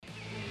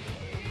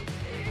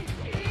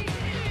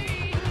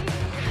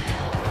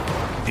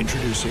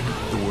Introducing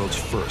the world's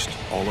first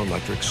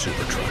all-electric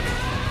super truck,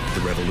 the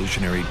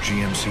revolutionary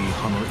GMC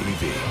Hummer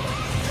EV.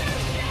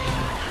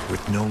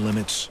 With no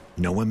limits,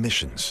 no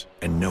emissions,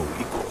 and no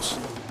equals,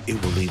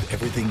 it will leave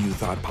everything you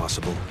thought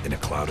possible in a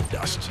cloud of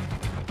dust.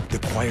 The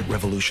quiet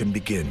revolution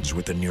begins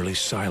with the nearly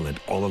silent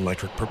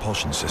all-electric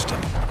propulsion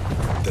system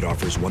that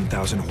offers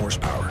 1,000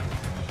 horsepower,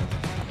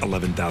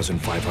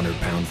 11,500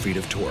 pound-feet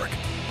of torque.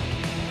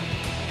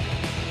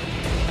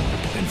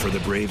 And for the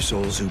brave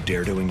souls who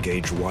dare to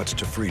engage watts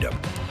to freedom,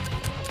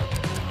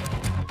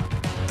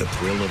 the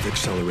thrill of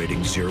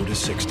accelerating 0 to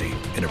 60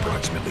 in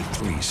approximately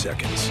 3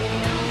 seconds.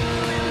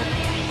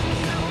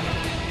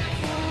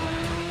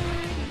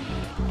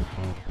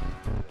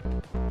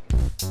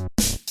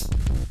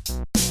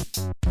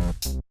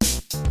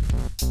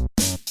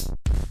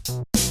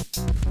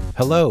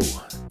 Hello,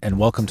 and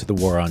welcome to The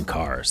War on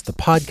Cars, the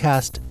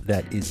podcast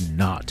that is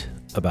not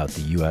about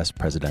the U.S.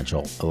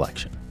 presidential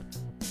election.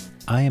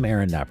 I am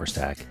Aaron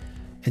Naparstek,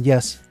 and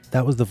yes,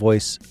 that was the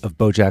voice of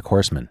BoJack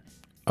Horseman,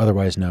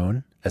 otherwise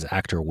known as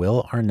actor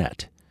Will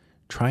Arnett,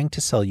 trying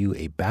to sell you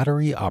a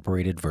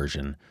battery-operated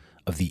version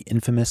of the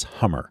infamous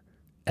Hummer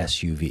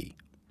SUV.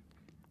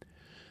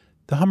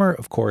 The Hummer,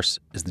 of course,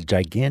 is the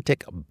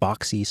gigantic,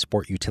 boxy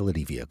sport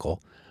utility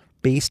vehicle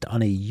based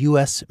on a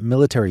U.S.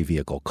 military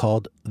vehicle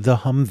called the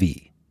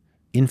Humvee.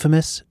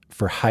 Infamous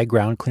for high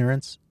ground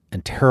clearance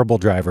and terrible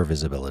driver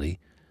visibility,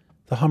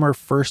 the Hummer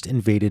first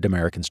invaded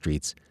American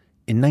streets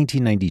in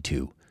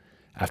 1992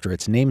 after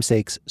its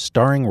namesake's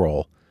starring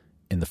role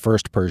in the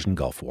first Persian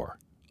Gulf War,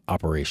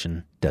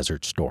 Operation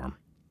Desert Storm.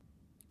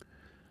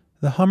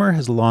 The Hummer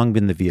has long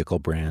been the vehicle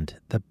brand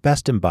that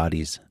best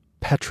embodies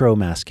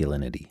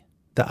petro-masculinity,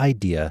 the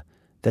idea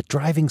that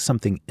driving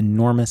something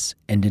enormous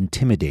and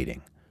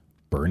intimidating,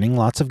 burning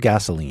lots of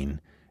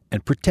gasoline,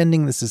 and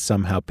pretending this is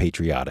somehow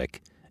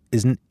patriotic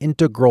is an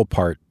integral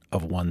part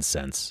of one's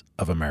sense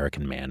of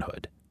American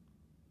manhood.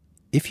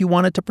 If you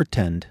wanted to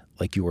pretend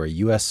like you were a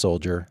U.S.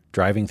 soldier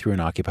driving through an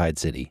occupied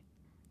city,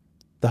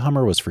 the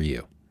Hummer was for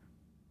you.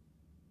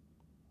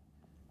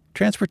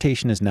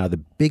 Transportation is now the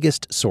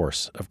biggest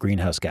source of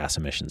greenhouse gas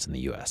emissions in the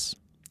U.S.,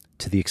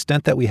 to the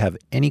extent that we have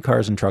any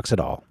cars and trucks at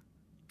all,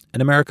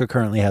 and America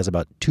currently has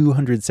about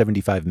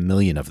 275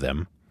 million of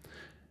them.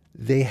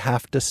 They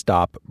have to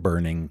stop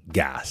burning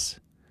gas.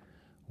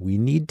 We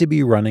need to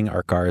be running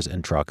our cars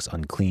and trucks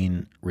on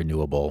clean,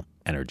 renewable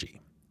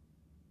energy.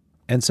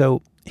 And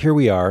so here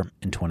we are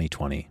in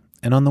 2020,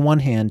 and on the one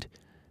hand,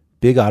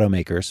 big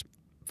automakers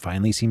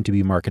finally seem to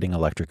be marketing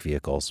electric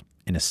vehicles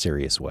in a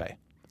serious way.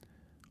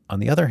 On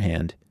the other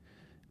hand,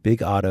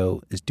 Big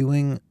Auto is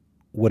doing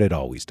what it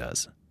always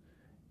does.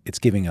 It's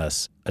giving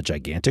us a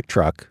gigantic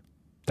truck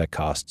that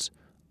costs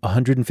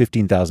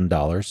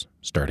 $115,000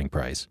 starting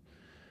price,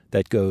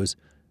 that goes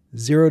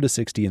 0 to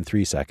 60 in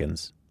 3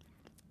 seconds,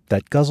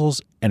 that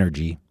guzzles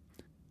energy,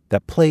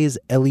 that plays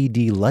LED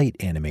light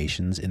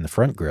animations in the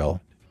front grille,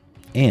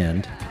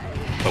 and...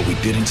 But we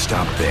didn't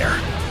stop there.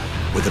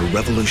 With a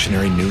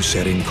revolutionary new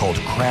setting called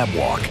Crab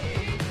Walk,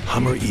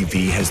 Hummer EV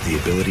has the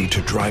ability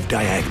to drive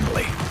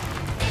diagonally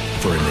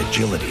for an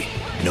agility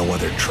no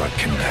other truck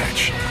can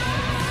match.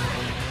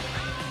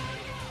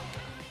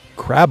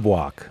 Crab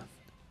Walk.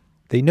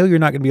 They know you're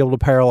not going to be able to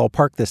parallel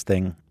park this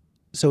thing,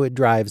 so it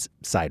drives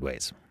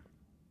sideways.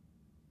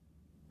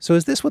 So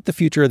is this what the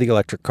future of the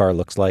electric car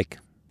looks like?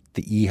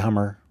 The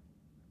e-Hummer?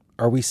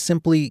 Are we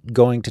simply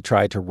going to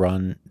try to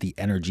run the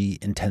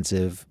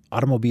energy-intensive,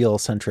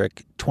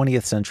 automobile-centric,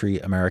 20th century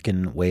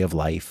American way of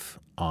life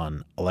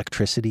on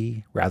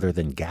electricity rather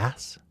than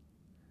gas?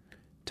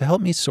 To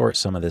help me sort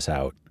some of this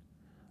out,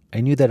 I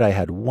knew that I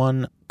had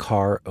one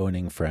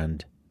car-owning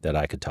friend that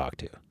I could talk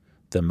to,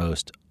 the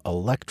most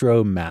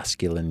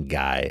electro-masculine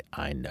guy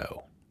I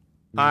know.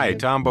 Hi,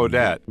 Tom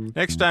Bodett.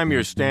 Next time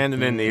you're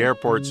standing in the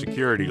airport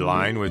security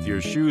line with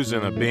your shoes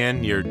in a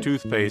bin, your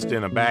toothpaste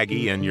in a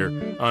baggie, and your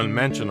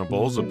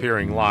unmentionables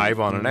appearing live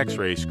on an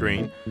x-ray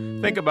screen,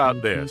 think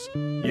about this.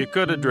 You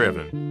could have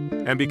driven.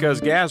 And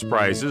because gas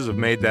prices have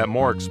made that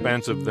more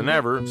expensive than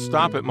ever,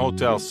 stop at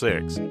Motel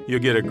 6. You'll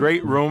get a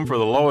great room for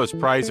the lowest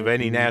price of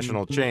any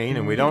national chain,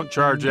 and we don't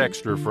charge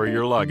extra for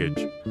your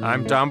luggage.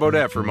 I'm Tom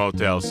Bodett for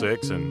Motel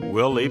 6, and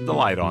we'll leave the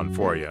light on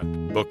for you.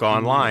 Book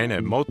online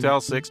at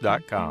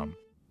motel6.com.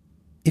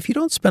 If you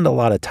don't spend a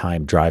lot of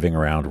time driving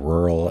around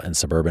rural and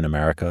suburban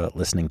America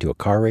listening to a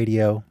car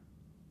radio,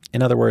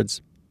 in other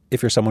words,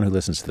 if you're someone who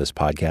listens to this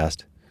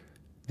podcast,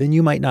 then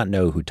you might not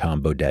know who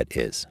Tom Bodett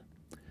is.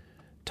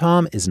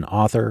 Tom is an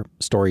author,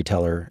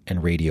 storyteller,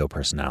 and radio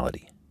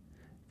personality.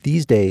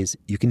 These days,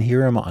 you can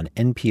hear him on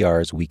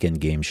NPR's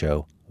weekend game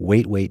show,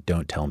 Wait, Wait,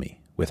 Don't Tell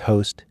Me, with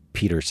host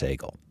Peter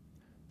Sagal.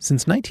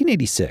 Since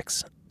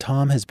 1986,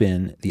 Tom has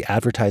been the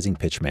advertising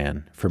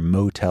pitchman for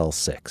Motel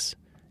 6,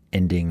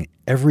 ending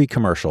every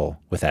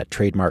commercial with that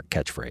trademark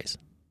catchphrase.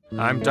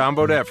 I'm Tom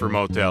Bodett for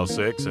Motel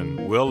 6,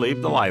 and we'll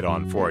leave the light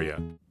on for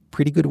you.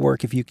 Pretty good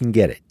work if you can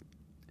get it.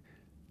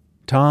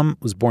 Tom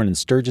was born in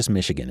Sturgis,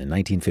 Michigan in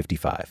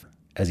 1955,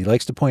 as he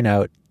likes to point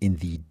out, in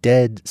the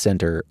dead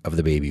center of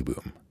the baby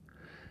boom.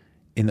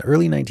 In the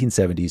early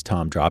 1970s,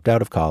 Tom dropped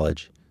out of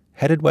college,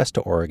 headed west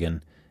to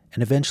Oregon,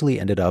 and eventually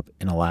ended up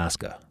in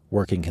Alaska,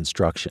 working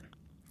construction.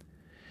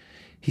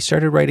 He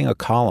started writing a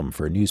column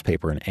for a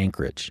newspaper in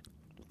Anchorage.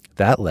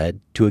 That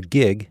led to a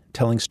gig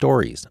telling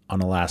stories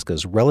on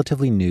Alaska's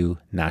relatively new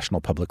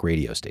national public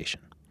radio station.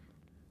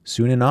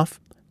 Soon enough,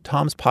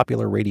 Tom's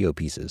popular radio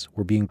pieces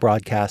were being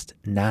broadcast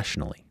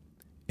nationally.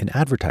 An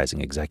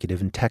advertising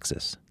executive in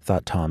Texas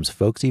thought Tom's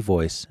folksy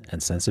voice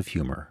and sense of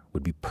humor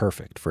would be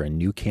perfect for a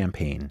new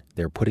campaign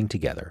they're putting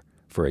together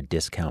for a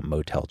discount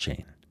motel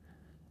chain.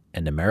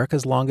 And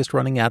America's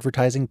longest-running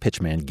advertising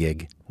pitchman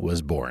gig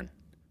was born.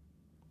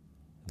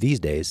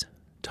 These days,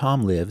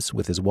 Tom lives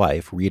with his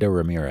wife, Rita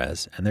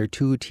Ramirez, and their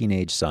 2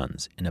 teenage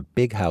sons in a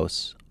big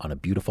house on a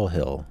beautiful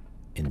hill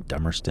in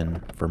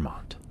Dummerston,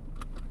 Vermont.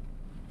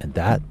 And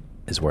that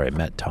is where I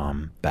met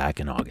Tom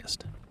back in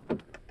August.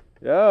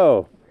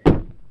 Yo!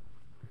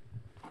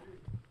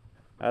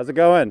 How's it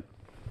going?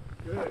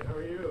 Good, how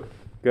are you?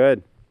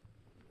 Good.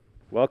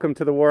 Welcome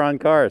to the War on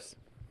Cars.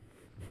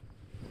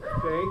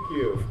 Thank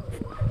you.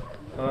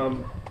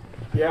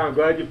 Yeah, I'm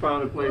glad you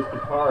found a place to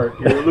park.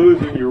 You're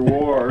losing your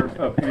war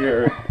up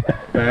here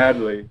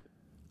badly.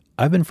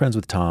 I've been friends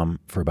with Tom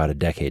for about a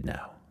decade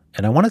now,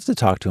 and I wanted to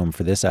talk to him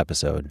for this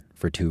episode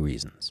for 2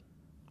 reasons.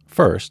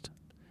 First,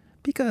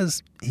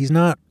 because he's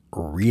not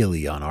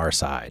really on our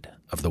side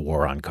of the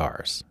war on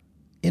cars.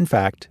 In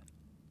fact,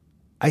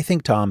 I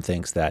think Tom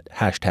thinks that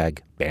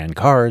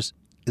 #BanCars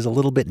is a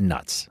little bit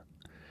nuts.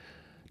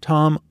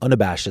 Tom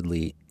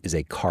unabashedly is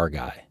a car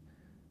guy,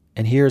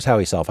 and here's how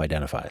he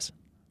self-identifies.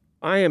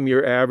 I am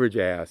your average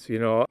ass,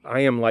 I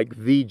am like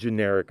the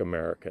generic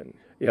American.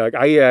 Like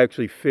I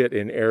actually fit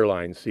in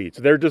airline seats.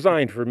 They're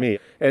designed for me.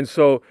 And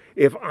so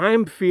if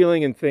I'm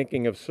feeling and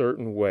thinking a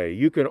certain way,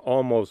 you can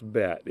almost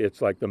bet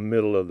it's like the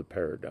middle of the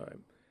paradigm.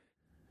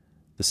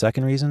 The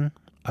second reason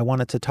I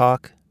wanted to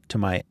talk to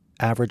my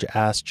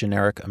average-ass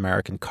generic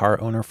American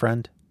car owner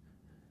friend,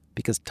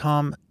 because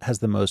Tom has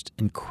the most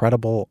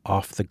incredible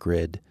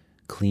off-the-grid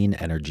clean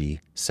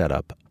energy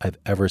setup I've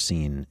ever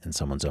seen in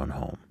someone's own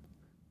home.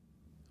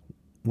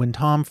 When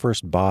Tom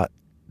first bought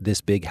this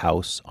big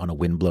house on a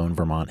windblown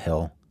Vermont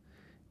hill,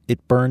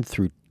 it burned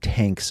through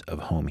tanks of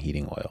home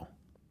heating oil.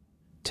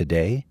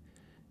 Today,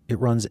 it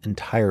runs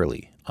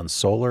entirely on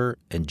solar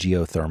and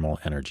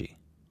geothermal energy.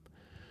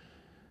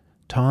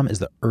 Tom is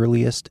the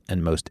earliest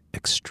and most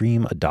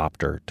extreme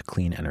adopter to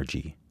clean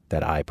energy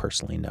that I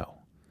personally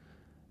know.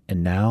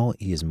 And now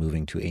he is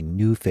moving to a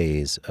new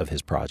phase of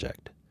his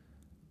project.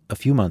 A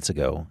few months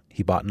ago,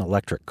 he bought an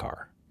electric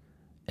car,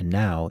 and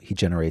now he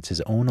generates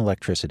his own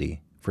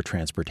electricity for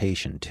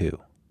transportation too.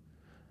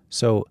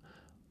 So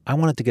I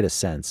wanted to get a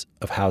sense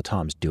of how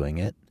Tom's doing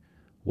it,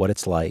 what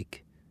it's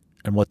like,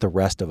 and what the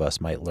rest of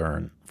us might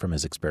learn from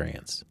his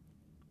experience.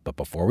 But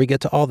before we get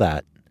to all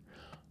that,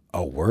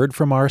 a word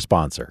from our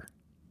sponsor.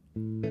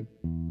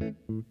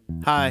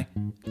 Hi,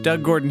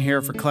 Doug Gordon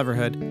here for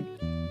Cleverhood.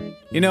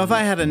 If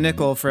I had a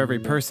nickel for every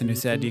person who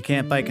said you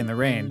can't bike in the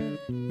rain,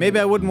 maybe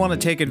I wouldn't want to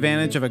take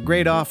advantage of a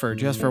great offer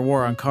just for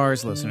War on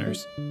Cars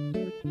listeners.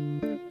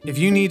 If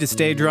you need to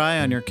stay dry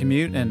on your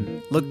commute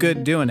and look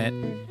good doing it,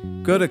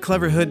 go to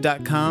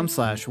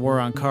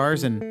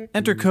cleverhood.com/waroncars and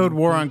enter code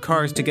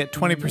WARONCARS to get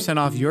 20%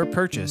 off your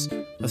purchase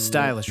of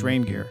stylish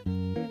rain gear.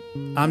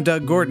 I'm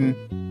Doug Gordon,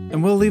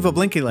 and we'll leave a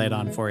blinky light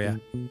on for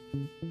you.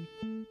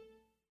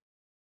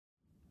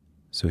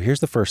 So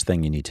here's the first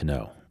thing you need to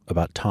know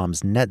about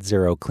Tom's net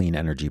zero clean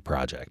energy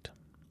project.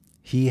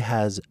 He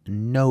has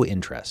no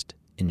interest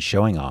in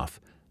showing off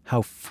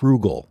how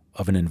frugal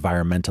of an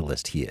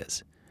environmentalist he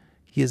is.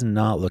 He is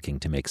not looking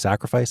to make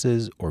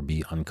sacrifices or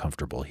be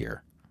uncomfortable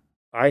here.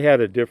 I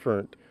had a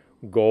different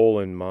goal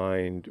in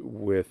mind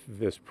with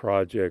this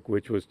project,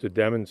 which was to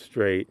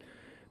demonstrate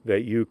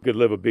that you could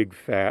live a big,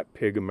 fat,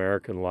 pig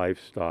American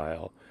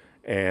lifestyle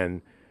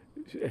and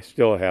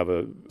still have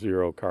a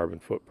zero carbon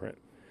footprint.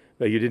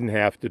 That you didn't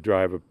have to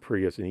drive a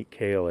Prius and eat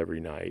kale every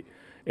night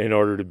in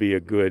order to be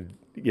a good,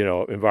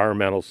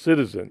 environmental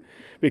citizen,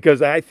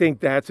 because I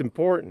think that's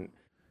important.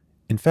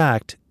 In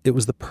fact, it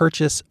was the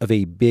purchase of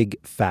a big,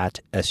 fat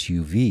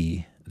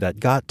SUV that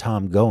got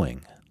Tom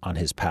going on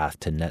his path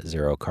to net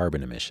zero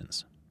carbon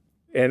emissions.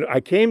 And I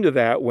came to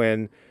that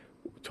when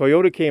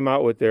Toyota came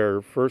out with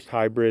their first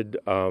hybrid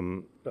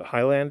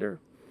Highlander.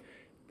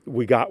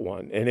 We got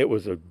one, and it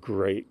was a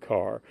great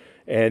car.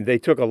 And they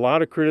took a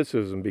lot of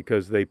criticism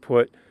because they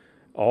put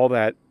all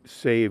that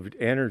saved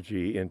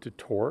energy into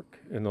torque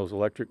in those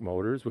electric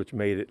motors, which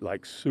made it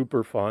like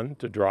super fun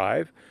to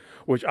drive,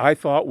 which I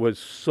thought was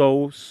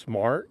so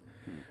smart,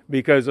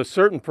 because a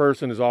certain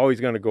person is always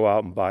going to go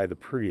out and buy the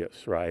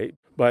Prius, right?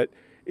 But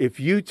if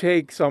you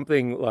take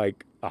something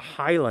like a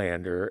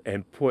Highlander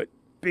and put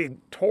big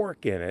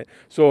torque in it,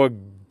 so a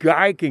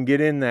guy can get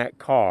in that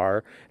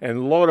car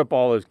and load up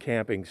all his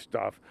camping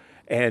stuff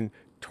and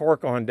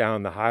torque on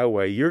down the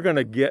highway, you're going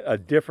to get a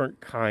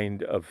different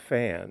kind of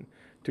fan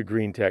to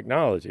green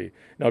technology.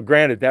 Now,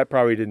 granted, that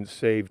probably didn't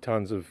save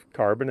tons of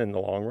carbon in the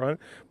long run,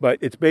 but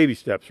it's baby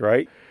steps,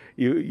 right?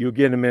 You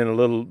get them in a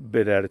little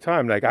bit at a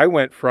time. Like I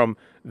went from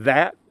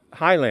that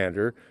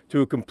Highlander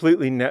to a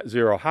completely net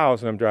zero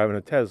house, and I'm driving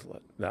a Tesla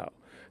now.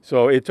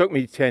 So it took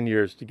me 10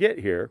 years to get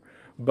here,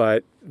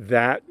 but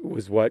that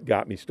was what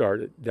got me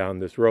started down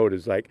this road,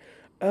 is like,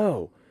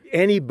 oh,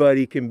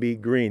 anybody can be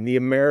green. The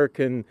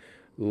American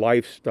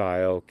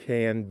lifestyle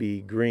can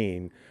be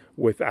green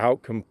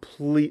without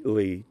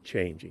completely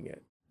changing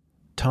it.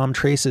 Tom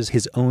traces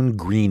his own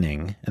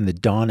greening and the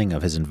dawning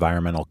of his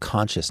environmental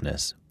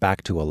consciousness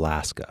back to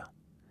Alaska.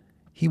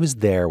 He was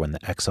there when the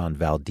Exxon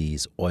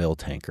Valdez oil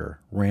tanker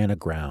ran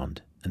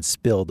aground and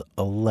spilled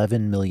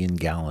 11 million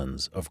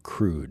gallons of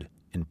crude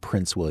in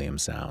Prince William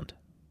Sound.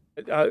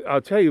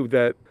 I'll tell you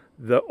that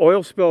the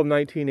oil spill of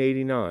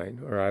 1989,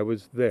 where I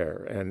was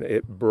there, and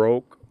it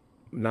broke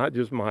not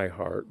just my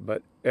heart,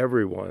 but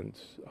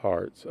everyone's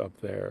hearts up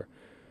there,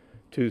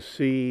 to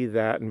see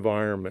that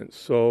environment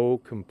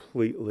so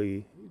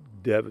completely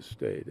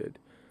devastated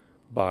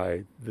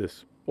by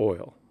this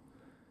oil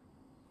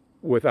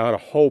without a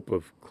hope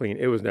of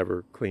it was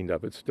never cleaned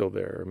up. It's still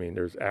there. I mean,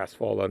 there's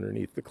asphalt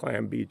underneath the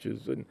clam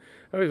beaches, and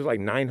it was like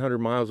 900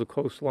 miles of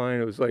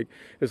coastline. It's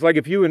like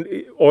if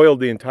you oiled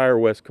the entire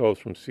West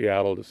Coast from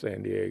Seattle to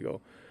San Diego.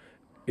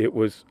 It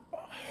was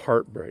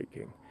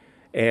heartbreaking.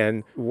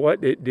 And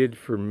what it did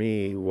for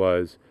me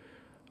was,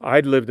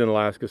 I'd lived in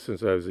Alaska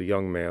since I was a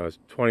young man. I was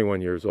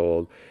 21 years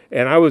old,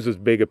 and I was as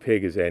big a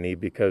pig as any,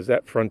 because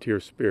that frontier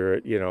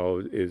spirit,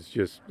 is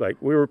just like,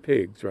 we were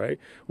pigs, right?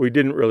 We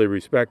didn't really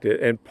respect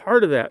it. And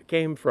part of that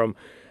came from,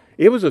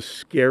 it was a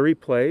scary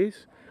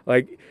place.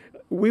 Like,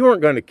 we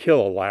weren't going to kill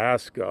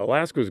Alaska.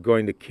 Alaska was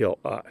going to kill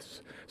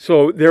us.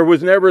 So there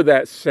was never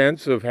that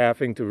sense of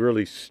having to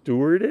really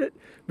steward it,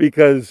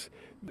 because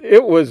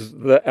it was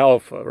the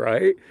alpha,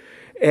 right?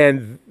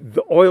 And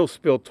the oil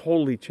spill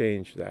totally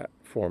changed that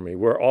for me,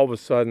 where all of a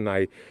sudden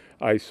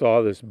I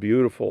saw this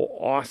beautiful,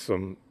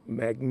 awesome,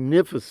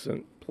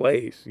 magnificent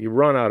place. You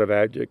run out of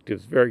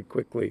adjectives very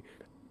quickly.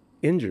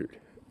 Injured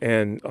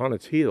and on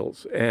its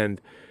heels. And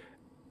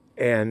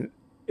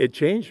it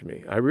changed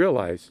me. I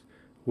realized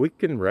we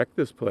can wreck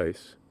this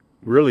place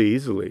really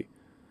easily.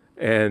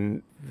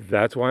 And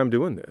that's why I'm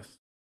doing this.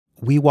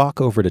 We walk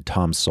over to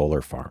Tom's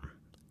solar farm.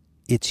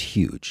 It's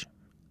huge.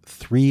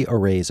 3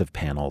 arrays of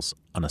panels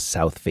on a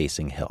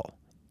south-facing hill,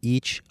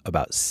 each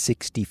about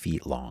 60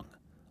 feet long,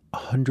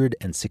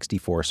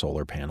 164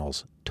 solar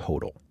panels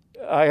total.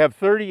 I have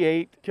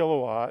 38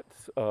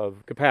 kilowatts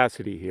of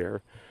capacity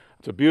here.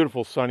 It's a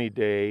beautiful sunny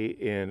day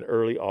in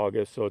early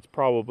August, so it's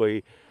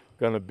probably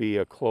going to be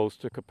a close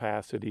to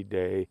capacity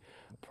day,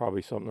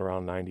 probably something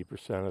around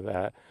 90% of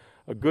that.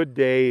 A good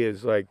day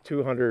is like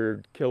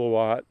 200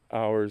 kilowatt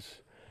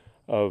hours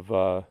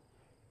of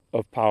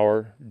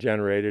power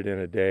generated in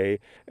a day,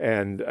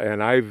 and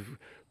I've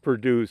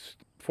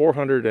produced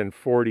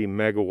 440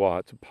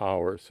 megawatts of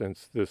power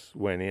since this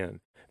went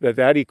in.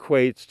 That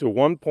equates to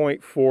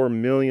 1.4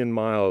 million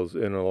miles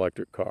in an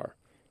electric car.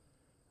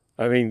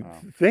 I mean, wow.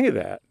 Think of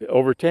that.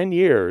 Over 10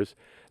 years,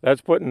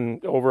 that's putting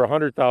over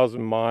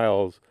 100,000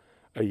 miles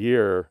a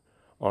year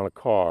on a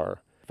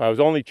car. If I was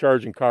only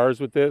charging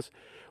cars with this,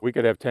 we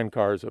could have 10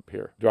 cars up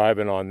here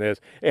driving on this.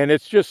 And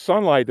it's just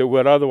sunlight that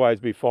would otherwise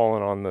be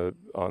falling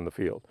on the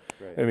field.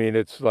 Right. I mean,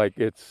 it's like,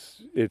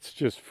 it's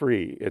just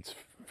free. It's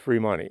free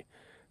money.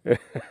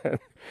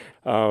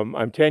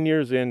 I'm 10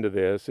 years into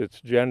this.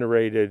 It's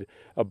generated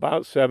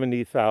about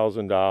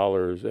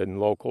 $70,000 in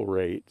local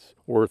rates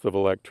worth of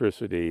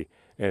electricity,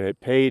 and it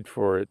paid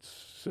for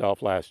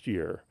itself last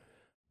year.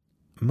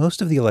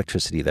 Most of the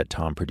electricity that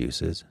Tom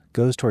produces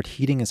goes toward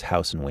heating his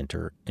house in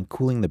winter and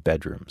cooling the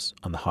bedrooms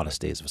on the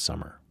hottest days of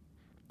summer.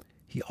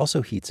 He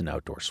also heats an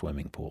outdoor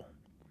swimming pool.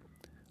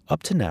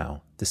 Up to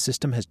now, the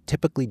system has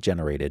typically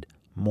generated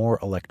more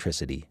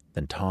electricity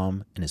than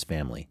Tom and his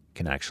family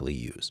can actually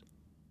use.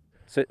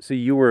 So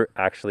you were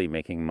actually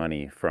making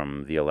money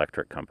from the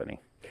electric company?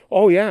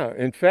 Oh, yeah.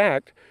 In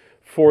fact,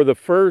 for the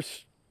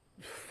first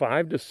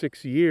 5 to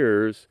 6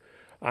 years,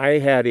 I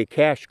had a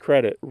cash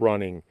credit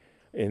running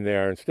in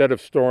there. Instead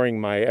of storing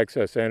my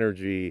excess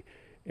energy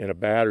in a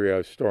battery, I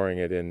was storing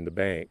it in the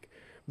bank.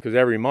 Because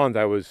every month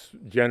I was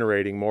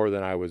generating more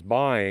than I was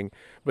buying.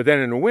 But then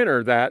in the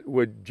winter, that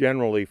would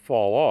generally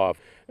fall off.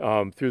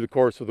 Through the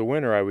course of the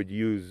winter, I would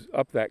use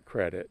up that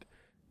credit.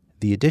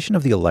 The addition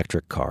of the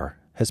electric car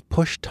has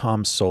pushed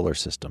Tom's solar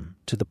system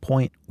to the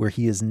point where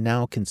he is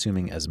now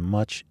consuming as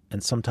much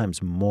and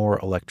sometimes more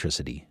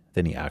electricity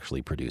than he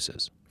actually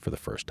produces for the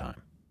first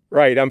time.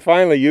 Right. I'm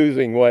finally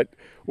using what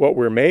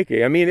we're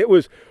making. I mean,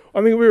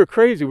 we were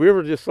crazy. We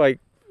were just like,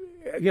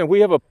 we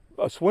have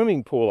a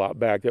swimming pool out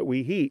back that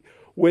we heat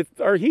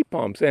with our heat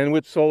pumps and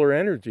with solar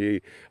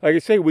energy. Like I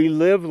say, we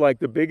live like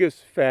the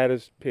biggest,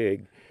 fattest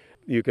pig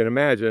you can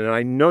imagine. And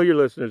I know your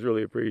listeners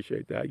really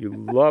appreciate that. You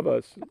love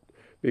us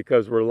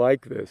because we're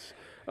like this.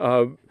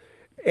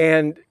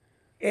 And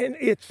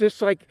it's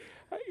just like,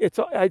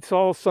 it's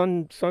all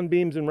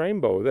sunbeams and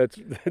rainbow. That's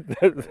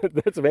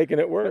making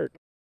it work.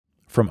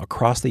 From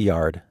across the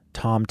yard,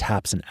 Tom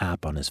taps an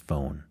app on his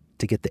phone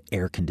to get the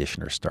air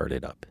conditioner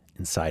started up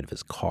inside of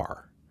his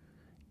car.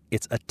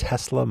 It's a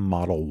Tesla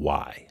Model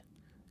Y.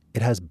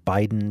 It has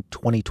Biden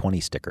 2020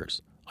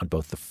 stickers on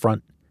both the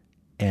front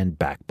and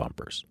back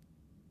bumpers.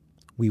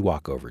 We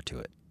walk over to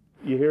it.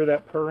 You hear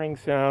that purring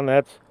sound?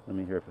 Let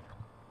me hear it.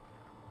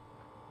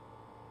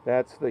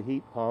 That's the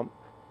heat pump,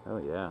 Oh,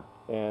 yeah.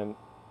 and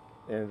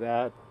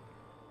that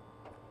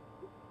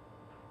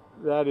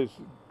is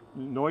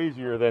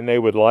noisier than they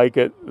would like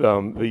it.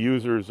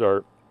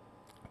 Tesla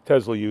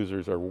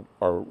users are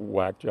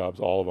whack jobs,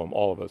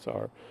 all of us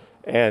are,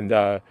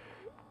 and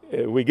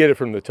we get it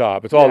from the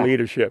top. It's all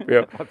leadership.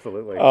 Yep.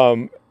 Absolutely.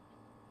 And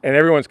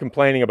everyone's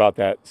complaining about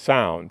that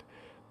sound,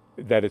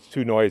 that it's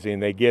too noisy,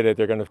 and they get it.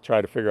 They're going to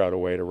try to figure out a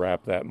way to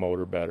wrap that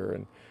motor better,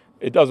 and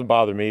it doesn't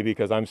bother me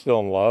because I'm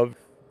still in love.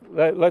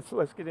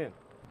 Let's get in.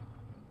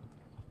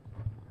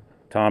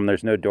 Tom,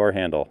 there's no door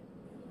handle.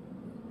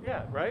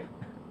 Yeah, right?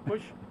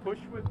 Push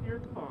with your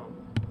thumb.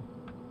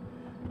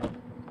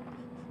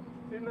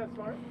 Isn't that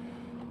smart?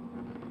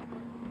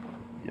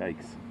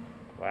 Yikes.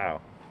 Wow.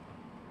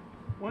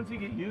 Once you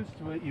get used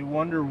to it, you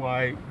wonder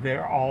why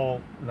they're all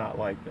not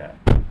like that.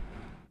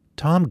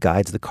 Tom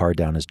guides the car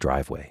down his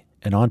driveway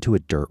and onto a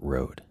dirt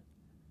road.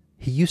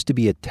 He used to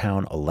be a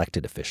town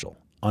elected official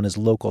on his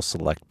local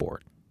select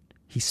board.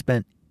 He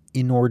spent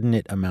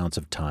inordinate amounts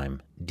of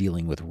time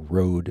dealing with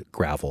road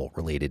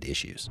gravel-related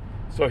issues.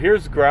 So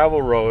here's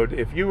gravel road.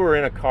 If you were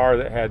in a car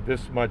that had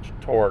this much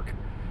torque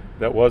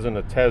that wasn't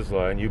a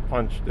Tesla and you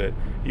punched it,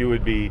 you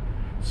would be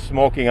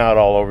smoking out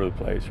all over the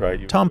place,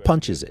 right? Tom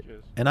punches it,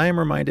 and I am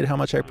reminded how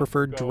much I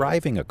prefer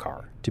driving a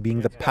car to being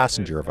the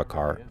passenger of a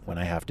car when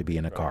I have to be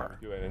in a car.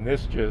 And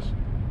this just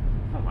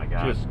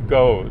God.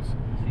 goes.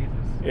 Jesus.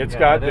 It's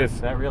got this.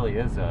 That really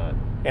is a...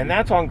 And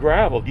that's on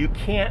gravel. You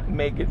can't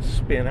make it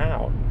spin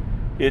out.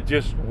 It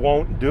just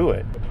won't do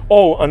it.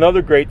 Oh,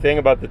 another great thing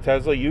about the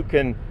Tesla, you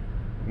can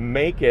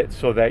make it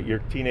so that your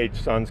teenage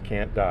sons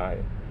can't die.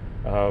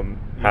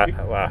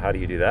 How do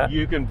you do that?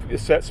 You can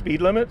set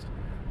speed limits.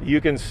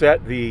 You can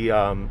set the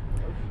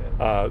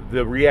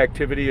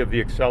reactivity of the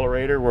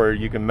accelerator where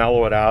you can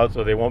mellow it out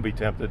so they won't be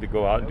tempted to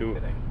go out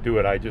and do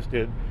what I just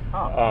did.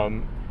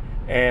 Oh.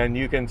 And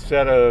you can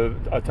set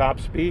a top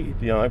speed,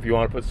 if you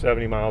want to put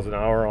 70 miles an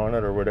hour on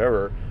it or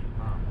whatever.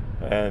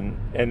 And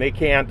they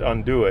can't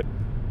undo it.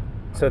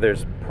 So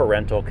there's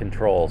parental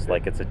controls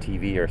like it's a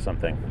TV or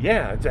something.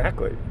 Yeah,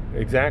 exactly.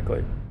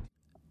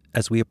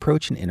 As we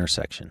approach an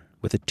intersection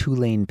with a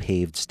 2-lane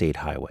paved state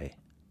highway,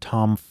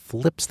 Tom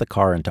flips the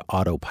car into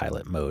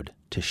autopilot mode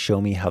to show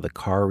me how the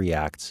car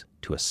reacts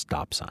to a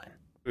stop sign.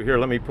 Here,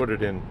 let me put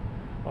it in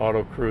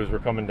auto cruise. We're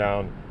coming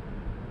down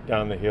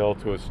the hill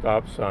to a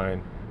stop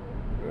sign.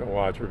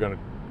 Watch, we're going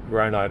to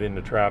grind out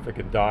into traffic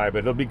and die, but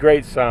it'll be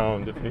great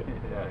sound.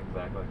 Yeah,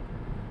 exactly.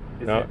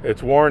 Now,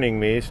 it's warning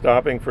me,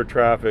 stopping for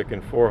traffic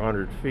in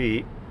 400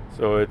 feet.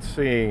 So it's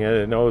seeing it.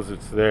 It knows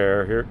it's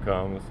there. Here it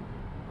comes.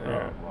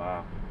 There. Oh,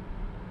 wow.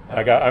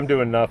 I'm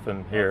doing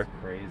nothing here.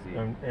 That's crazy.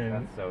 And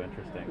that's so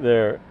interesting.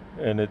 There,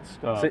 and it's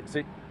stopped.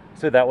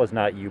 So that was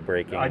not you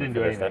braking? I didn't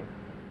do anything.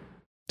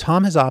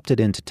 Tom has opted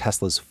into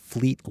Tesla's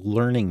fleet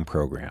learning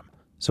program.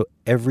 So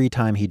every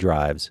time he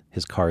drives,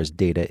 his car's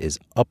data is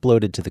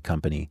uploaded to the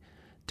company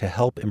to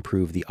help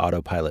improve the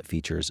autopilot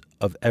features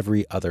of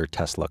every other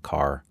Tesla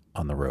car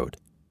on the road.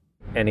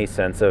 Any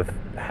sense of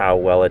how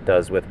well it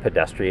does with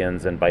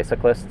pedestrians and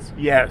bicyclists?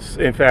 Yes.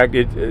 In fact,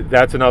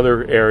 that's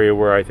another area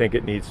where I think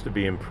it needs to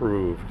be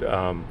improved.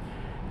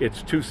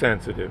 It's too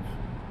sensitive.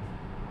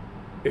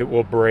 It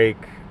will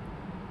brake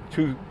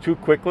too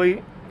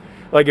quickly.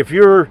 Like if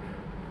you're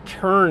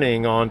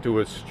turning onto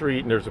a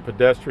street and there's a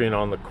pedestrian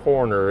on the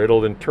corner,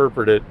 it'll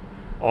interpret it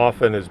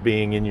often as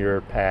being in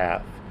your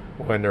path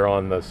when they're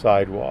on the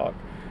sidewalk,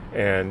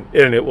 and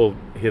it will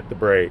hit the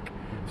brake.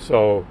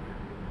 So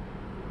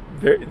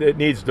it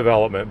needs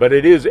development, but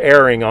it is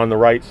erring on the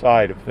right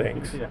side of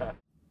things. Yeah.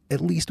 At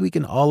least we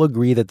can all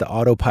agree that the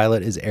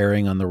autopilot is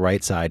erring on the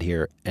right side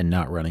here and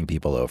not running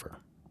people over.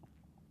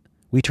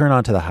 We turn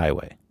onto the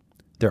highway.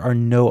 There are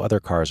no other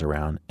cars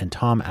around, and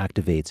Tom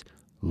activates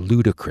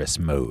ludicrous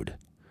mode.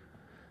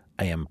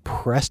 I am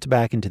pressed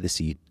back into the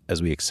seat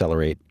as we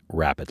accelerate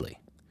rapidly.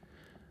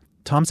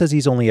 Tom says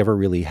he's only ever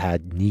really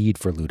had need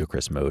for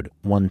ludicrous mode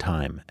one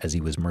time as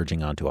he was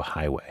merging onto a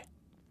highway.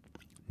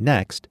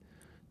 Next,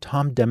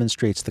 Tom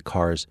demonstrates the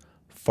car's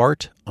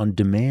fart on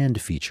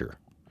demand feature.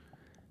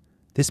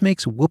 This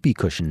makes whoopee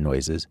cushion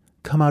noises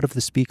come out of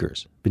the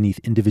speakers beneath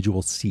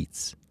individual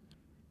seats.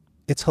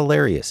 It's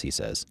hilarious, he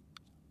says,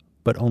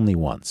 but only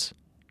once.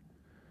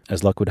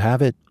 As luck would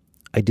have it,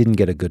 I didn't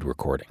get a good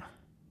recording.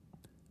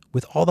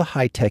 With all the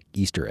high-tech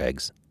Easter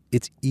eggs,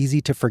 it's easy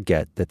to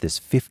forget that this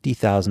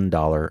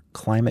 $50,000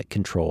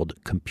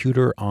 climate-controlled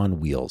computer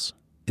on wheels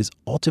is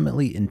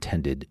ultimately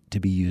intended to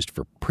be used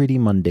for pretty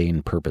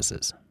mundane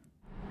purposes.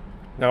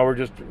 Now we're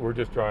just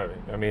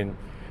driving. I mean,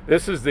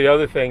 this is the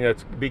other thing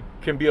that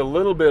can be a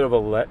little bit of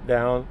a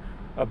letdown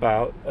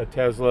about a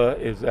Tesla,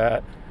 is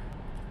that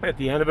at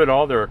the end of it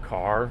all, they're a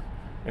car,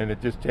 and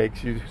it just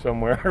takes you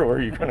somewhere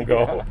where you're going to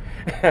go.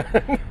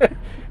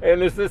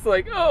 And it's just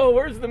like, oh,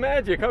 where's the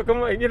magic? How come,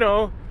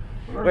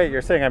 Wait,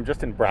 you're saying I'm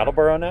just in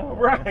Brattleboro now?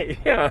 Right,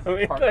 yeah. I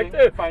mean, Parking?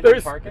 like,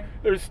 Finding parking?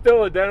 there's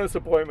still a dentist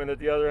appointment at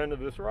the other end of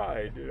this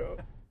ride, you know.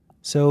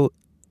 So,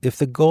 if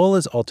the goal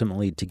is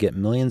ultimately to get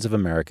millions of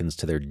Americans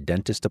to their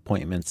dentist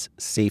appointments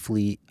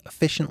safely,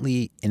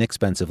 efficiently,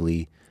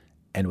 inexpensively,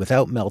 and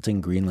without melting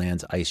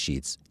Greenland's ice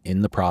sheets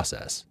in the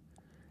process,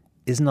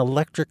 is an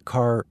electric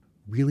car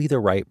really the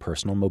right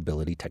personal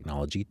mobility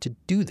technology to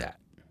do that?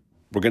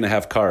 We're going to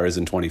have cars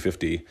in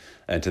 2050,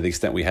 and to the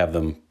extent we have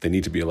them, they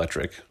need to be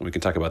electric. We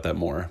can talk about that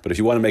more. But if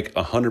you want to make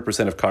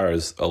 100% of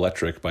cars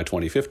electric by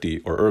 2050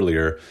 or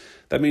earlier,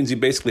 that means you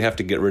basically have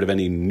to get rid of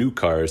any new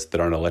cars that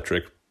aren't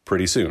electric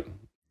pretty soon.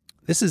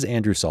 This is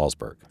Andrew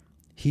Salzberg.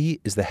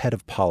 He is the head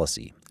of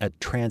policy at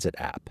Transit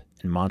App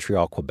in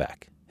Montreal,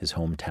 Quebec, his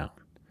hometown.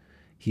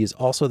 He is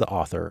also the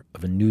author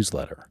of a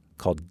newsletter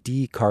called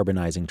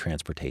Decarbonizing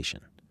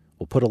Transportation.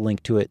 We'll put a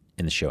link to it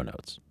in the show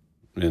notes.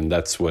 And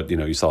that's what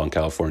you saw in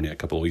California a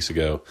couple of weeks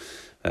ago.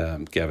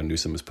 Gavin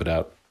Newsom has put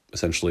out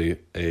essentially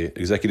a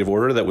executive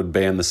order that would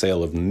ban the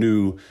sale of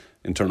new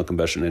internal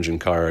combustion engine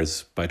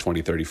cars by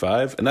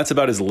 2035. And that's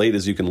about as late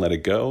as you can let it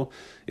go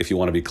if you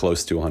want to be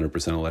close to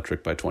 100%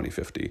 electric by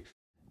 2050.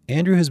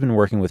 Andrew has been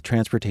working with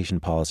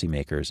transportation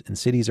policymakers in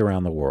cities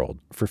around the world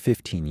for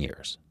 15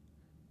 years.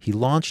 He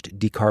launched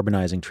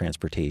Decarbonizing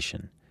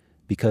Transportation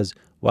because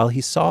while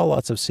he saw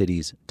lots of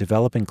cities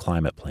developing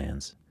climate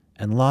plans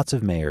and lots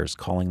of mayors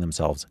calling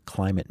themselves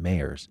climate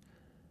mayors,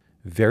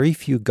 very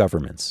few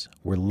governments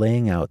were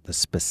laying out the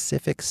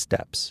specific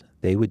steps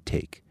they would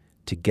take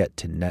to get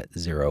to net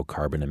zero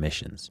carbon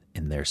emissions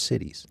in their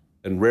cities.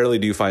 And rarely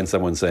do you find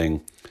someone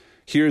saying,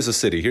 here's a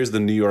city, here's the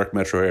New York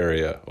metro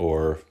area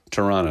or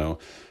Toronto,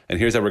 and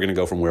here's how we're going to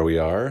go from where we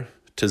are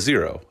to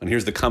zero. And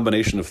here's the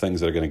combination of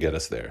things that are going to get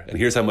us there. And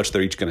here's how much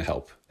they're each going to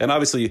help. And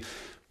obviously,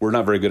 we're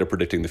not very good at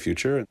predicting the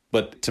future.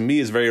 But to me,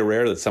 it's very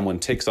rare that someone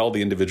takes all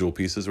the individual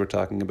pieces we're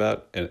talking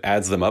about and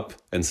adds them up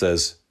and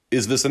says,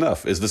 is this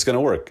enough? Is this going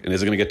to work? And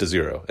is it going to get to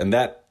zero? And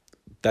that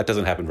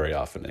doesn't happen very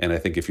often. And I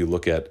think if you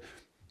look at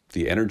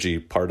the energy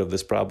part of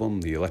this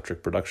problem, the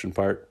electric production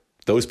part,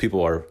 those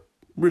people are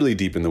really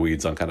deep in the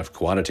weeds on kind of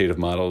quantitative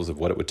models of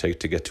what it would take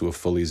to get to a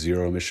fully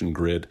zero emission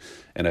grid.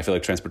 And I feel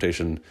like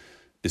transportation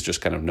is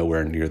just kind of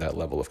nowhere near that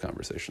level of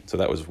conversation. So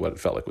that was what it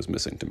felt like was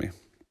missing to me.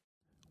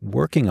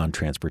 Working on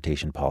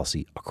transportation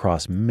policy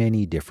across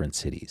many different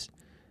cities,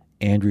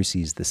 Andrew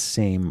sees the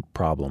same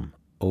problem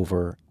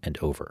over and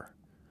over.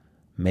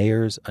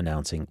 Mayors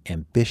announcing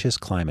ambitious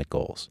climate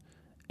goals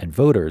and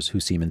voters who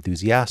seem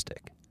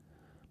enthusiastic.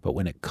 But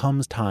when it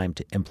comes time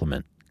to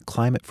implement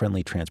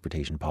climate-friendly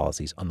transportation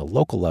policies on the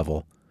local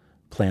level,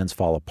 plans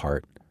fall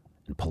apart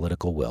and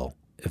political will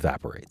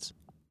evaporates.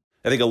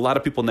 I think a lot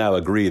of people now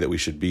agree that we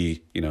should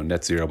be,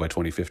 net zero by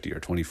 2050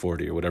 or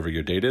 2040 or whatever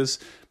your date is.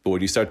 But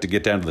when you start to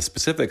get down to the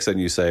specifics and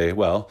you say,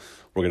 well,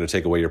 we're going to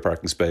take away your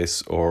parking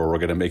space, or we're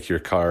going to make your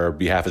car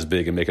be half as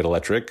big and make it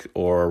electric,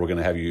 or we're going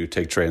to have you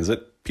take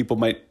transit, people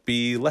might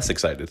be less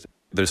excited.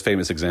 There's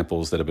famous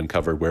examples that have been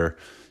covered where,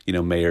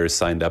 mayors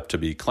signed up to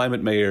be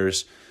climate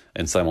mayors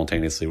and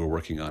simultaneously were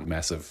working on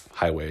massive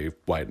highway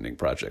widening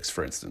projects,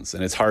 for instance.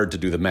 And it's hard to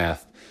do the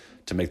math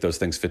to make those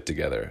things fit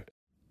together.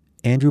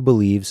 Andrew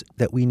believes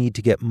that we need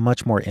to get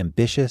much more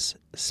ambitious,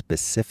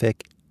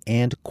 specific,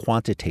 and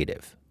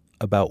quantitative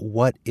about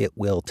what it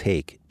will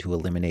take to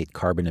eliminate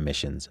carbon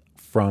emissions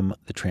from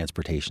the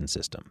transportation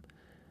system.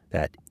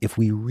 That if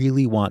we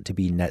really want to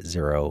be net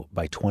zero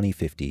by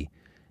 2050,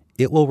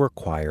 it will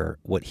require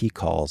what he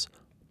calls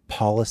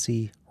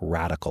policy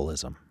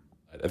radicalism.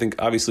 I think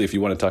obviously if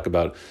you want to talk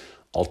about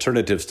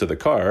alternatives to the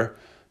car,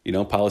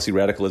 policy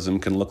radicalism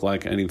can look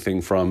like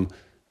anything from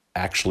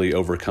actually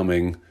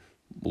overcoming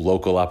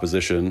local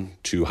opposition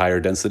to higher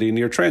density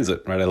near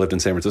transit, right? I lived in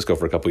San Francisco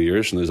for a couple of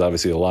years, and there's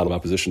obviously a lot of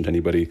opposition to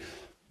anybody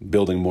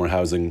building more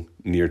housing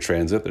near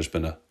transit. There's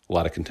been a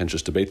lot of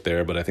contentious debate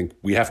there, but I think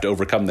we have to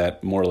overcome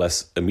that more or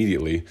less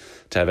immediately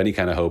to have any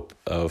kind of hope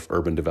of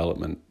urban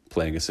development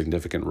playing a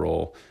significant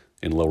role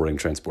in lowering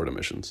transport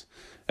emissions.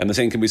 And the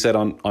same can be said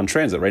on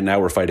transit. Right now,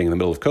 we're fighting in the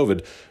middle of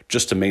COVID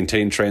just to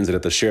maintain transit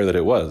at the share that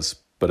it was.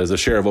 But as a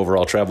share of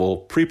overall travel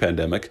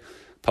pre-pandemic,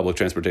 public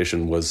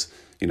transportation was,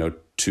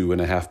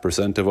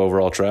 2.5% of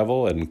overall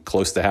travel, and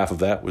close to half of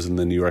that was in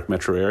the New York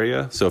metro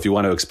area. So if you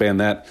want to expand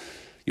that,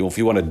 if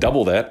you want to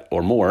double that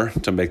or more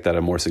to make that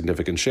a more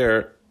significant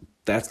share,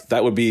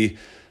 that would be,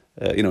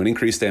 an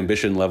increased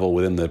ambition level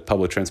within the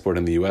public transport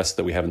in the U.S.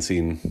 that we haven't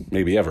seen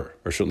maybe ever,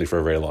 or certainly for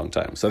a very long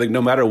time. So I think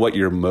no matter what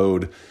your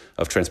mode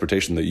of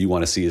transportation that you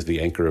want to see as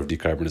the anchor of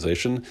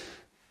decarbonization,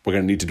 we're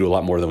going to need to do a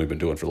lot more than we've been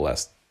doing for the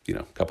last,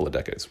 couple of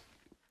decades.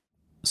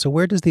 So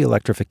where does the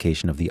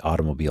electrification of the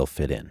automobile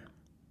fit in?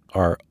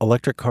 Are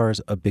electric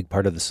cars a big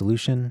part of the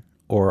solution,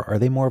 or are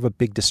they more of a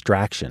big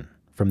distraction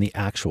from the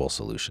actual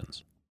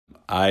solutions?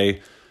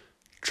 I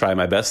try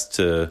my best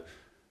to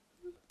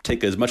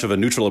take as much of a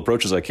neutral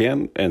approach as I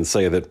can and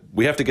say that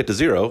we have to get to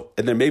zero.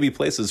 And there may be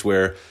places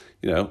where,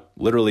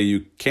 literally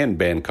you can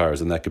ban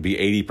cars, and that could be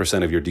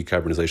 80% of your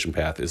decarbonization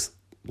path is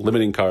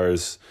limiting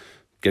cars,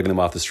 getting them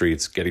off the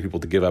streets, getting people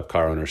to give up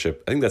car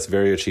ownership. I think that's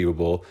very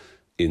achievable.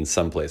 in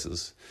some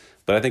places.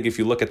 But I think if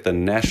you look at the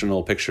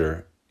national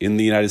picture in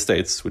the United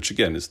States, which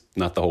again is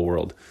not the whole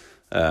world,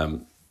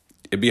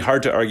 it'd be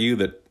hard to argue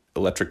that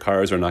electric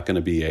cars are not going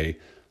to be a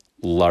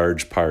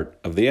large part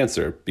of the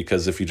answer,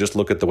 because if you just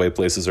look at the way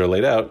places are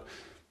laid out,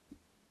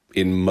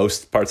 in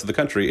most parts of the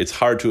country, it's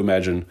hard to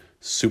imagine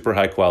super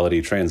high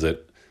quality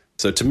transit.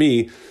 So to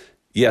me,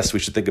 yes, we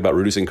should think about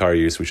reducing car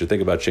use. We should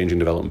think about changing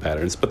development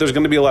patterns, but there's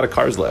going to be a lot of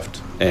cars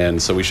left.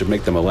 And so we should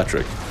make them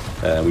electric.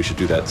 We should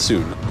do that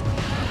soon.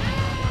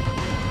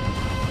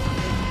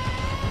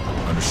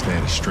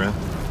 Understanding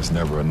strength is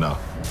never enough.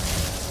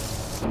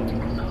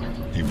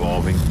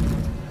 Evolving,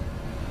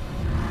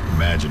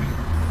 imagining,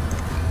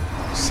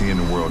 seeing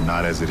the world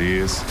not as it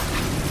is,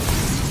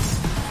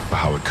 but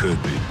how it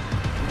could be.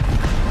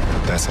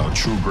 That's how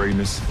true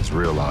greatness is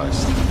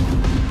realized.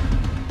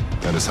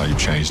 That is how you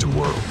change the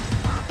world.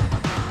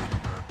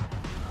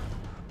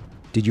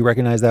 Did you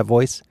recognize that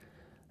voice?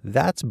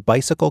 That's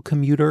bicycle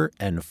commuter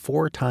and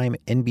 4-time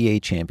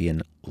NBA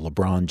champion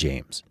LeBron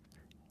James,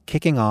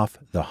 kicking off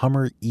the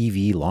Hummer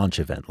EV launch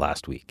event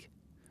last week.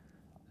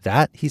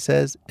 That, he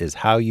says, is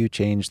how you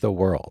change the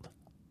world.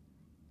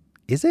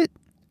 Is it?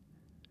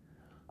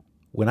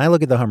 When I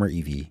look at the Hummer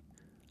EV,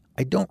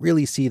 I don't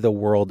really see the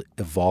world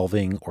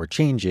evolving or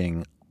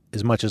changing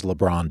as much as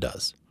LeBron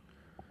does.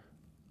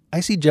 I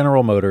see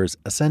General Motors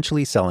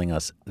essentially selling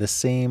us the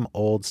same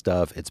old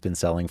stuff it's been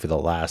selling for the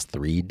last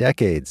 3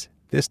 decades,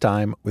 this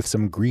time with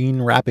some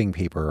green wrapping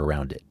paper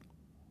around it.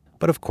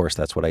 But of course,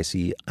 that's what I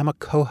see. I'm a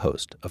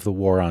co-host of The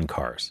War on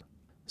Cars.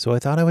 So I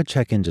thought I would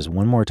check in just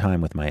one more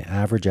time with my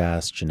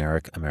average-ass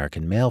generic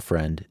American male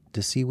friend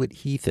to see what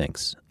he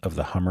thinks of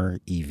the Hummer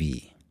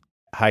EV.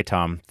 Hi,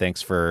 Tom.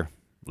 Thanks for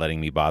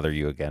letting me bother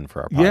you again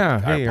for our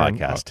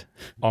podcast.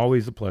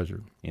 Always a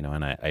pleasure. You know,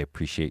 and I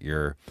appreciate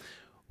your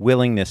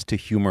willingness to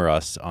humor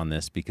us on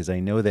this, because I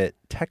know that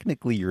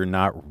technically you're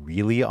not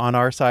really on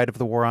our side of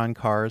the war on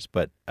cars,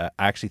 but I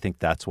actually think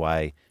that's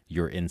why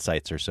your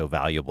insights are so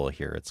valuable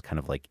here. It's kind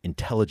of like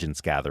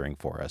intelligence gathering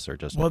for us, or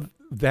just... Well,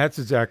 that's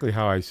exactly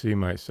how I see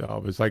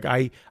myself. It's like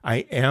I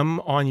am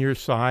on your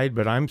side,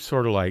 but I'm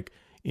sort of like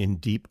in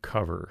deep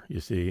cover, you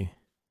see.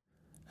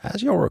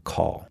 As you'll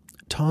recall,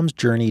 Tom's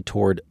journey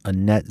toward a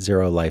net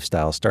zero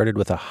lifestyle started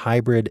with a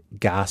hybrid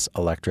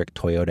gas-electric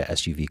Toyota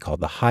SUV called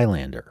the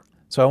Highlander.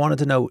 So I wanted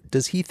to know,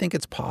 does he think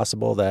it's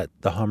possible that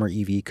the Hummer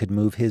EV could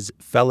move his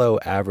fellow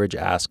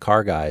average-ass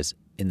car guys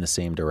in the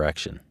same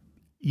direction?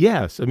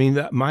 Yes. I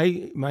mean, my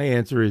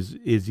answer is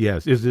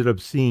yes. Is it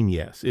obscene?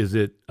 Yes. Is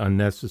it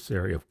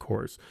unnecessary? Of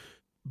course.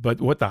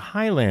 But what the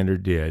Highlander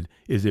did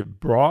is it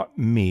brought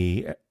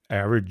me,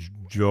 average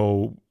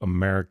Joe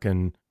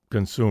American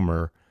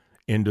consumer,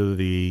 into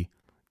the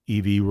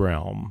EV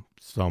realm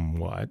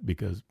somewhat,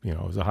 because, you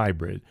know, it was a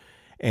hybrid.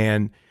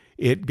 And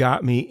it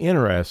got me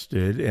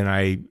interested, and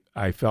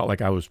I felt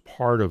like I was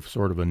part of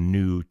sort of a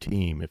new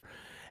team.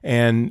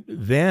 And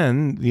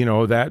then, you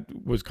know, that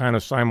was kind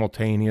of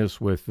simultaneous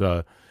with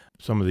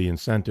some of the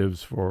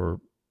incentives for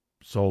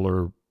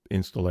solar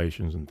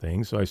installations and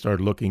things. So I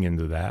started looking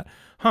into that.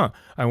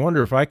 I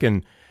wonder if I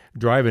can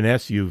drive an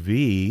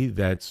SUV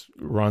that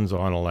runs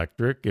on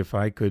electric, if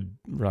I could,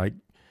 like,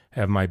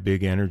 have my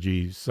big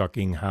energy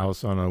sucking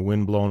house on a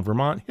windblown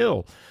Vermont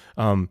hill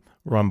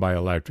run by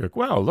electric.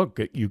 Well, look,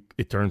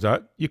 it turns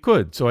out you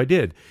could. So I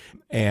did.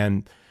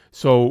 And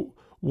so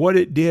what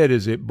it did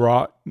is it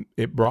brought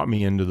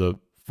me into the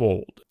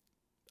fold.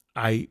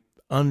 I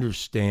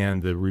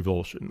understand the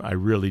revulsion. I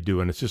really do.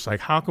 And it's just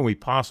like, how can we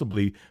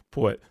possibly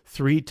put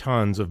 3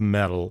 tons of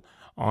metal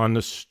on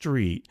the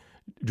street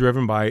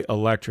driven by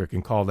electric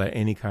and call that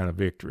any kind of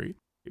victory?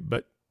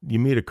 But you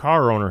meet a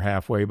car owner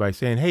halfway by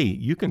saying, hey,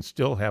 you can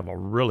still have a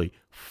really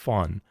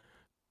fun,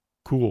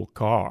 cool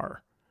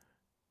car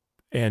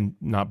and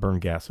not burn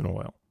gas and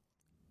oil.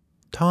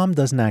 Tom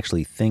doesn't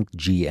actually think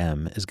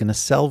GM is going to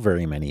sell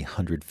very many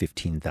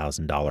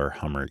 $115,000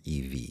 Hummer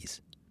EVs.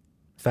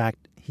 In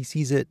fact, he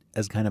sees it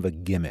as kind of a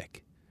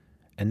gimmick,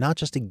 and not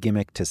just a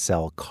gimmick to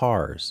sell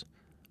cars,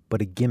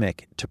 but a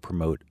gimmick to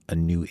promote a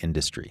new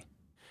industry.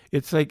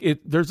 It's like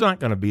there's not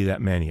going to be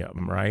that many of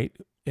them, right?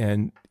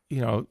 And,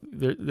 you know,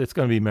 it's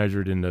going to be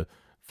measured in the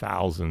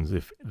thousands,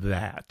 if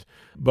that.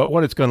 But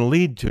what it's going to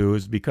lead to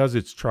is, because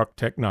it's truck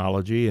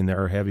technology and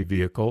they're a heavy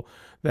vehicle,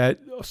 that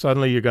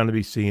suddenly you're going to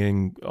be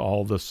seeing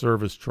all the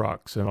service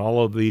trucks and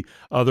all of the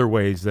other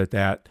ways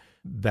that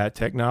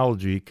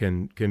technology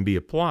can be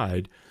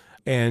applied.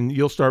 And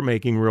you'll start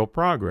making real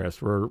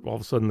progress, where all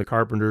of a sudden the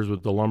carpenters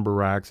with the lumber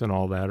racks and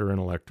all that are in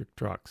electric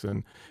trucks.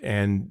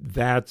 And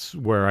that's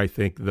where I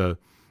think the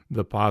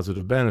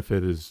positive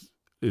benefit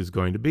is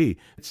going to be.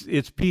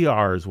 It's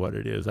PR is what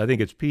it is. I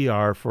think it's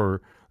PR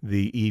for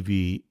the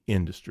EV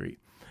industry.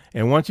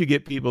 And once you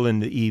get people in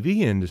the EV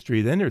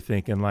industry, then they're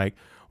thinking like,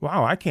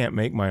 wow, I can't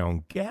make my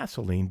own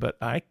gasoline, but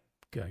I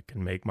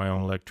can make my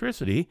own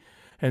electricity.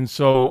 And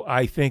so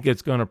I think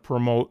it's going to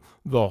promote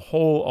the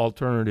whole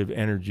alternative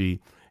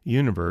energy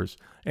universe.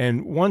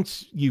 And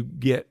once you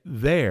get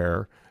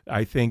there,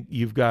 I think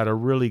you've got a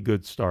really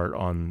good start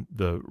on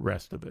the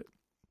rest of it.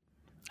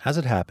 As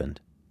it happened,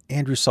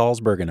 Andrew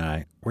Salzberg and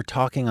I were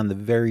talking on the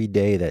very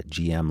day that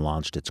GM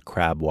launched its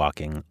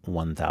crab-walking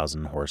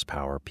 1,000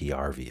 horsepower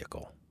PR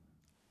vehicle.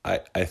 I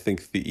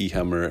think the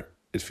e-Hummer,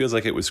 it feels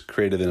like it was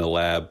created in a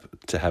lab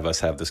to have us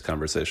have this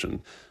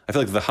conversation. I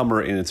feel like the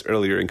Hummer in its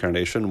earlier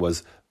incarnation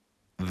was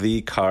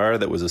the car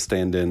that was a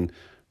stand-in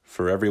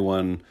for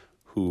everyone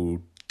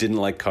who didn't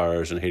like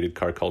cars and hated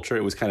car culture.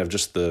 It was kind of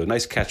just the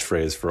nice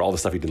catchphrase for all the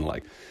stuff he didn't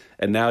like.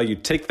 And now you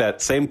take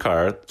that same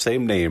car,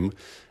 same name,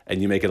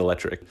 and you make it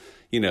electric.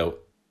 You know,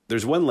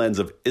 there's one lens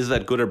of, is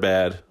that good or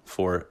bad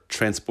for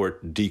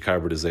transport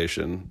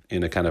decarbonization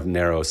in a kind of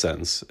narrow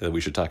sense that we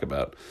should talk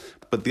about.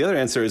 But the other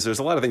answer is there's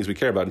a lot of things we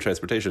care about in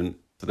transportation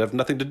that have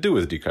nothing to do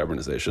with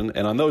decarbonization.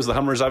 And on those, the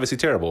Hummer is obviously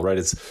terrible, right?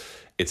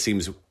 It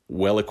seems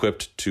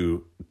well-equipped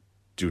to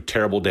do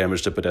terrible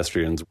damage to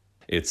pedestrians.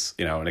 It's,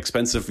 you know, an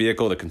expensive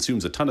vehicle that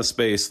consumes a ton of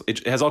space.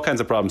 It has all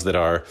kinds of problems that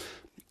are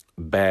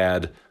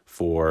bad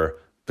for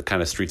the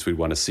kind of streets we'd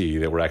want to see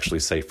that were actually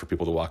safe for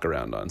people to walk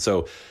around on.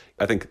 So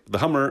I think the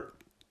Hummer,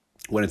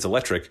 when it's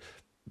electric,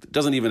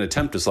 doesn't even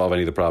attempt to solve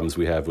any of the problems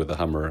we have with the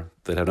Hummer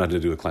that have nothing to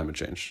do with climate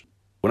change.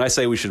 When I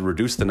say we should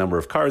reduce the number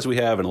of cars we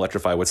have and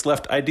electrify what's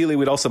left, ideally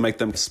we'd also make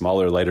them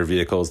smaller, lighter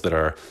vehicles that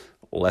are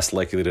less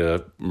likely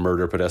to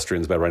murder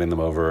pedestrians by running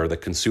them over, that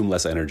consume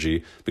less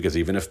energy, because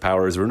even if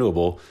power is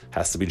renewable, it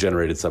has to be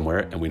generated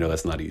somewhere, and we know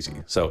that's not easy.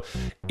 So,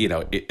 you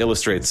know, it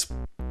illustrates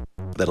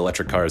that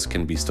electric cars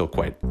can be still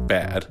quite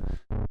bad.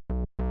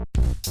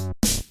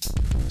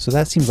 So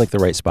that seems like the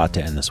right spot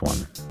to end this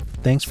one.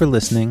 Thanks for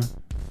listening.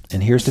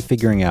 And here's to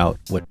figuring out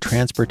what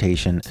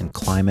transportation and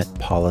climate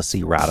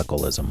policy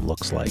radicalism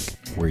looks like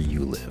where you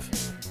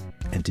live,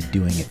 and to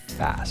doing it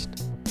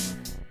fast.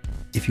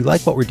 If you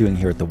like what we're doing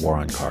here at The War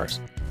on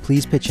Cars,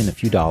 please pitch in a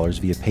few dollars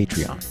via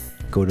Patreon.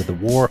 Go to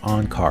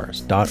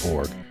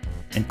thewaroncars.org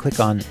and click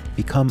on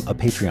Become a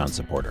Patreon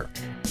supporter.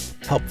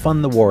 Help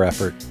fund the war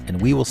effort, and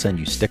we will send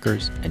you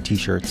stickers and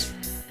t-shirts,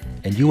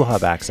 and you will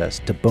have access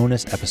to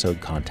bonus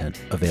episode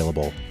content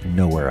available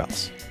nowhere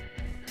else.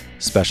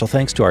 Special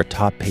thanks to our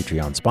top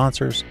Patreon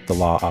sponsors, the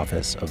Law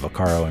Office of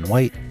Vaccaro &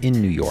 White in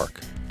New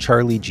York,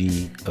 Charlie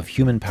G. of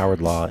Human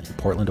Powered Law in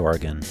Portland,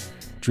 Oregon,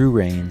 Drew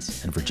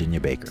Rains, and Virginia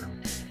Baker.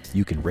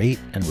 You can rate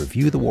and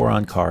review The War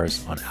on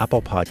Cars on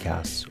Apple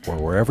Podcasts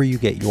or wherever you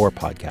get your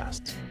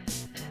podcasts.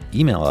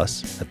 Email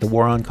us at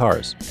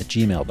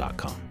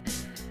thewaroncars@gmail.com.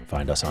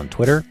 Find us on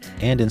Twitter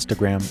and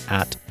Instagram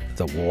at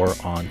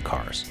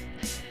 @TheWarOnCars.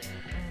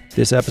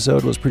 This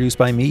episode was produced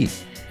by me,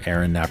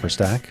 Aaron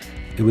Napperstack.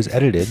 It was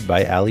edited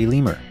by Ali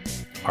Lemer.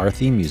 Our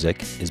theme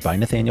music is by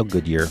Nathaniel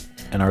Goodyear,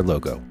 and our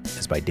logo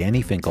is by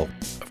Danny Finkel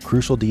of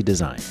Crucial D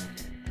Design.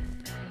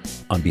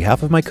 On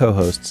behalf of my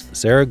co-hosts,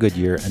 Sarah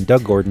Goodyear and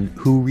Doug Gordon,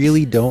 who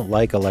really don't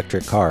like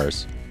electric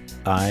cars,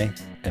 I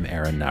am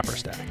Aaron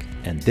Napperstack,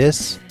 and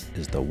this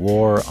is The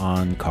War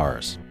on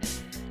Cars.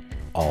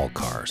 All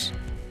cars.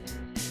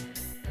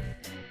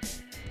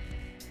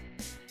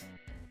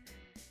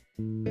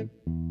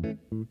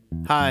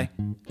 Hi,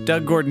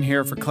 Doug Gordon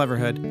here for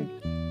Cleverhood.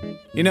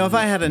 You know, if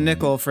I had a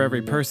nickel for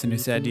every person who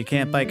said you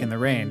can't bike in the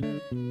rain,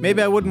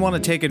 maybe I wouldn't want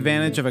to take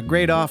advantage of a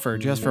great offer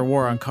just for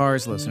War on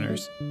Cars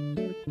listeners.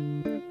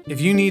 If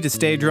you need to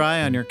stay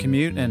dry on your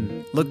commute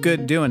and look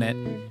good doing it,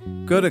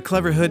 go to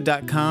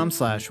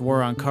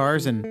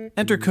cleverhood.com/waroncars and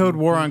enter code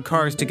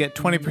WARONCARS to get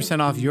 20%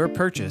 off your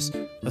purchase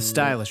of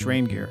stylish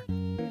rain gear.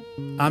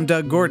 I'm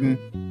Doug Gordon,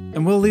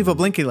 and we'll leave a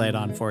blinky light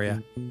on for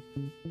you.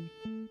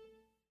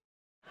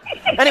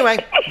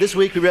 Anyway, this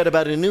week we read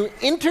about a new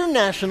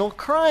international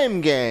crime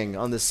gang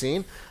on the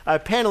scene. Our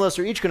panelists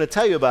are each going to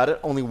tell you about it.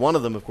 Only one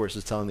of them, of course,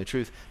 is telling the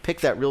truth.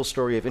 Pick that real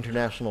story of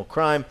international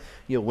crime.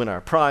 You'll win our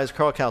prize,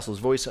 Carl Castle's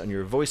voice on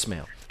your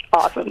voicemail.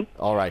 Awesome.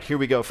 All right, here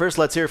we go. First,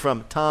 let's hear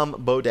from Tom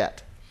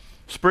Bodette.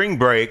 Spring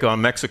break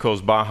on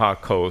Mexico's Baja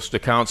coast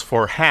accounts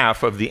for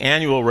half of the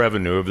annual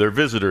revenue of their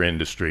visitor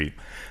industry.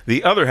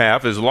 The other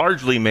half is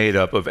largely made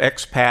up of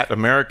expat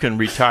American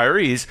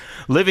retirees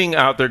living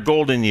out their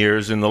golden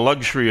years in the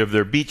luxury of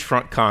their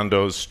beachfront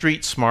condos,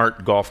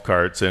 street-smart golf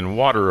carts, and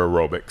water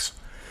aerobics.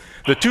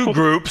 The two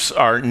groups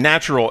are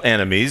natural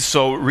enemies,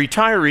 so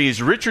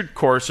retirees Richard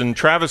Corson,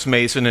 Travis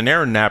Mason, and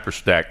Aaron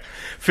Napperstack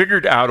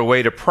figured out a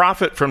way to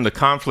profit from the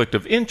conflict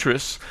of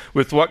interests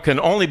with what can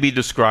only be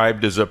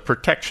described as a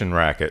protection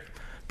racket.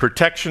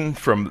 Protection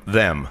from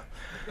them.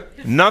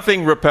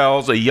 Nothing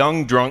repels a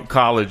young, drunk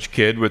college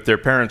kid with their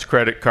parents'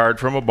 credit card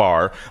from a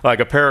bar like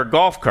a pair of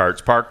golf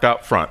carts parked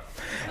out front.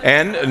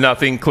 And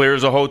nothing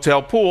clears a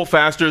hotel pool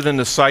faster than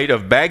the sight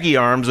of baggy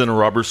arms in a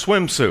rubber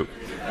swimsuit.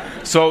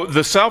 So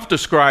the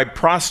self-described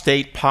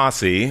prostate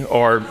posse,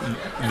 or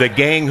the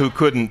gang who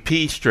couldn't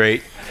pee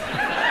straight,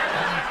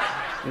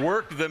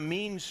 worked the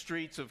mean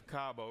streets of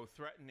Cabo,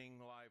 threatening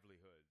life.